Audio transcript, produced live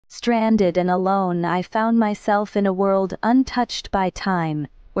Stranded and alone, I found myself in a world untouched by time,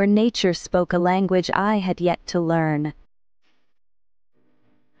 where nature spoke a language I had yet to learn.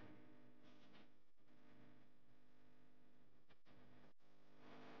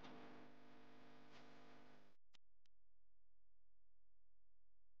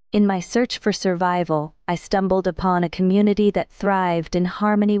 In my search for survival, I stumbled upon a community that thrived in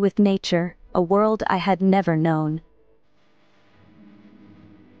harmony with nature, a world I had never known.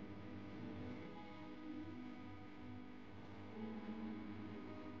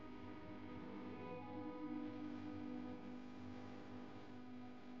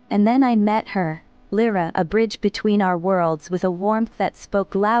 And then I met her, Lyra, a bridge between our worlds with a warmth that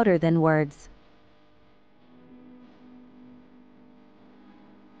spoke louder than words.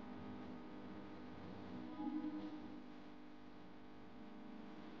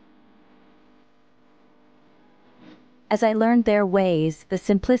 As I learned their ways, the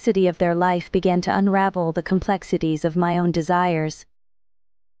simplicity of their life began to unravel the complexities of my own desires.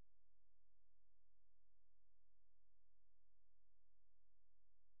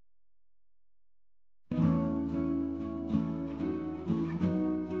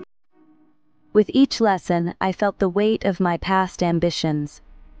 With each lesson, I felt the weight of my past ambitions.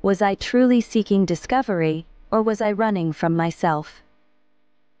 Was I truly seeking discovery, or was I running from myself?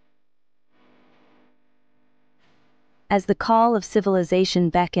 As the call of civilization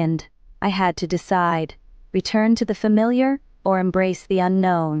beckoned, I had to decide: return to the familiar, or embrace the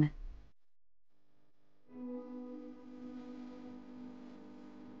unknown.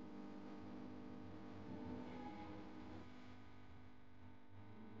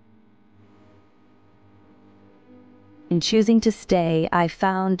 In choosing to stay, I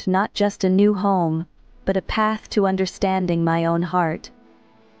found not just a new home, but a path to understanding my own heart.